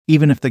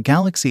Even if the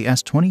Galaxy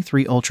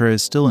S23 Ultra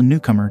is still a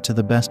newcomer to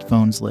the best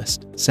phones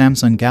list,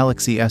 Samsung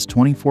Galaxy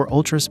S24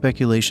 Ultra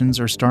speculations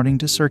are starting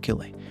to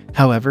circulate.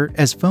 However,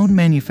 as phone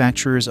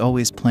manufacturers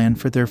always plan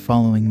for their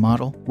following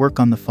model, work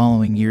on the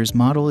following year's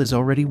model is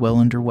already well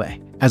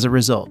underway. As a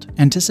result,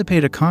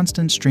 anticipate a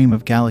constant stream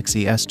of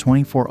Galaxy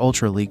S24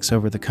 Ultra leaks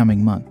over the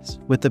coming months,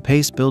 with the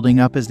pace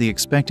building up as the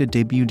expected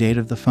debut date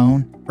of the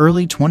phone,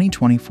 early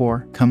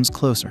 2024, comes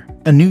closer.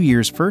 A new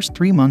year's first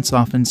 3 months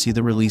often see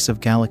the release of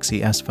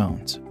Galaxy S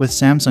phones, with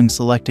Samsung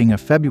selecting a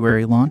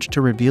February launch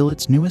to reveal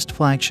its newest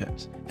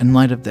flagships. In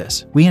light of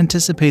this, we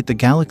anticipate the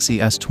Galaxy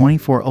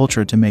S24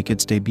 Ultra to make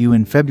its debut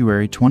in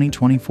February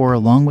 2024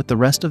 along with the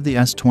rest of the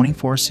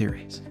S24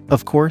 series.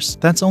 Of course,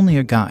 that's only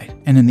a guide,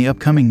 and in the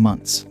upcoming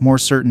months, more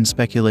certain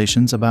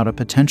speculations about a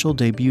potential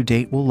debut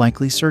date will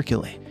likely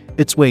circulate.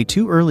 It's way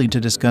too early to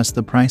discuss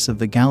the price of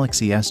the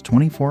Galaxy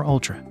S24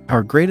 Ultra.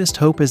 Our greatest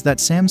hope is that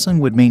Samsung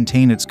would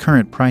maintain its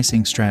current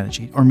pricing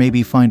strategy or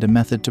maybe find a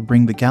method to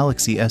bring the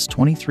Galaxy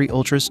S23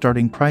 Ultra's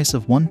starting price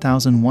of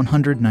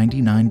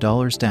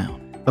 $1,199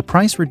 down. A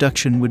price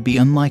reduction would be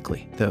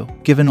unlikely, though,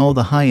 given all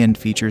the high-end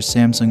features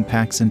Samsung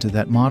packs into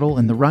that model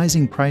and the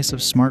rising price of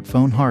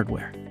smartphone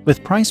hardware.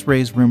 With price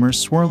raise rumors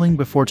swirling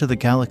before the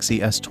Galaxy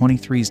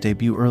S23's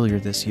debut earlier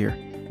this year,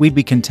 we'd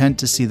be content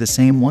to see the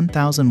same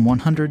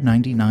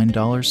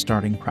 $1,199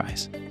 starting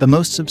price. The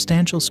most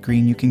substantial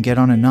screen you can get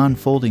on a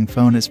non-folding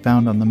phone is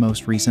found on the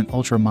most recent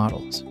Ultra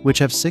models, which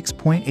have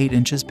 6.8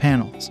 inches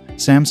panels.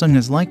 Samsung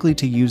is likely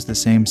to use the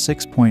same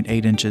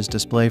 6.8 inches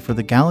display for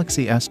the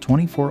Galaxy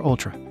S24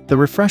 Ultra. The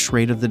refresh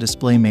rate of the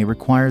display may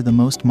require the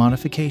most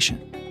modification.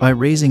 By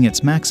raising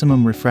its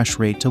maximum refresh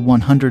rate to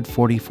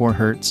 144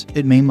 Hz,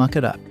 it may muck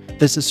it up.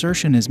 This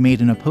assertion is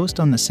made in a post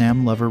on the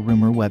Sam Lover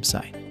Rumor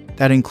website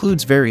that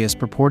includes various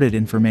purported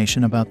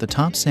information about the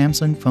top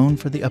Samsung phone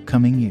for the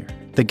upcoming year.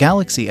 The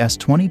Galaxy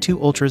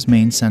S22 Ultra's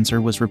main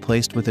sensor was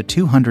replaced with a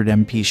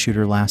 200MP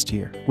shooter last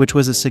year, which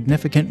was a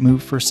significant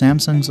move for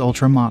Samsung's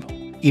Ultra model.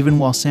 Even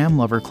while Sam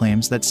Lover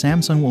claims that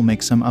Samsung will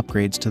make some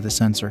upgrades to the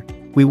sensor,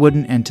 we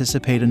wouldn't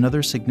anticipate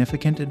another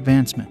significant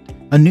advancement.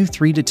 A new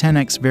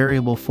 3-to-10x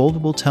variable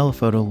foldable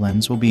telephoto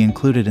lens will be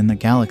included in the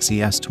Galaxy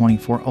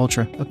S24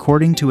 Ultra,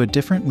 according to a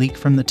different leak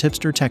from the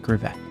tipster Tech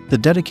Review. The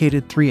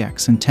dedicated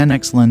 3x and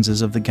 10x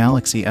lenses of the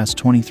Galaxy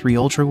S23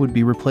 Ultra would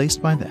be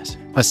replaced by this.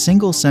 A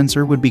single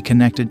sensor would be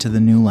connected to the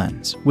new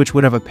lens, which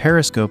would have a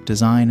periscope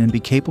design and be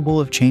capable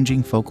of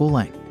changing focal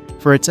length.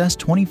 For its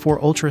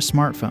S24 Ultra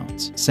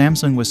smartphones,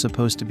 Samsung was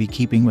supposed to be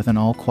keeping with an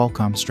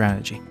all-Qualcomm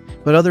strategy,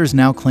 but others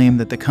now claim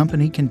that the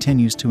company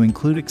continues to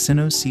include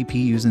Exynos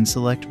CPUs in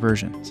select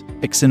versions.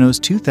 Exynos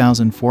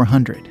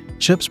 2400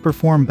 chips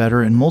perform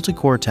better in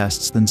multi-core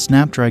tests than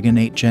Snapdragon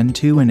 8 Gen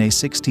 2 and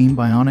A16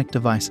 Bionic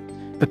devices.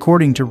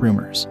 According to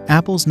rumors,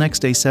 Apple's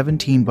next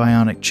A17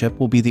 Bionic chip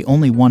will be the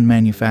only one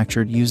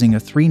manufactured using a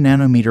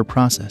 3nm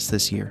process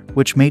this year,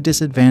 which may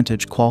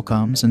disadvantage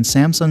Qualcomm's and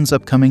Samsung's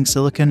upcoming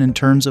silicon in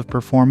terms of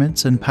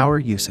performance and power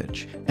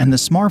usage. And the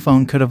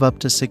smartphone could have up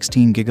to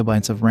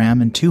 16GB of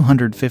RAM and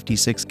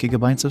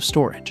 256GB of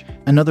storage.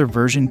 Another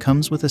version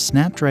comes with a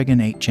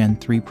Snapdragon 8 Gen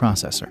 3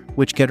 processor,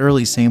 which get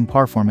early same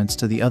performance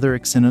to the other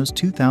Exynos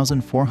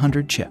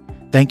 2400 chip.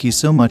 Thank you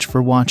so much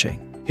for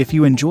watching. If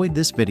you enjoyed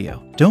this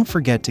video, don't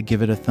forget to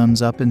give it a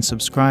thumbs up and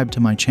subscribe to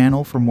my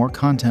channel for more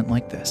content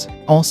like this.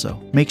 Also,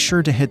 make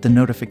sure to hit the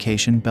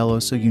notification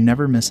bell so you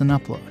never miss an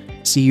upload.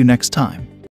 See you next time.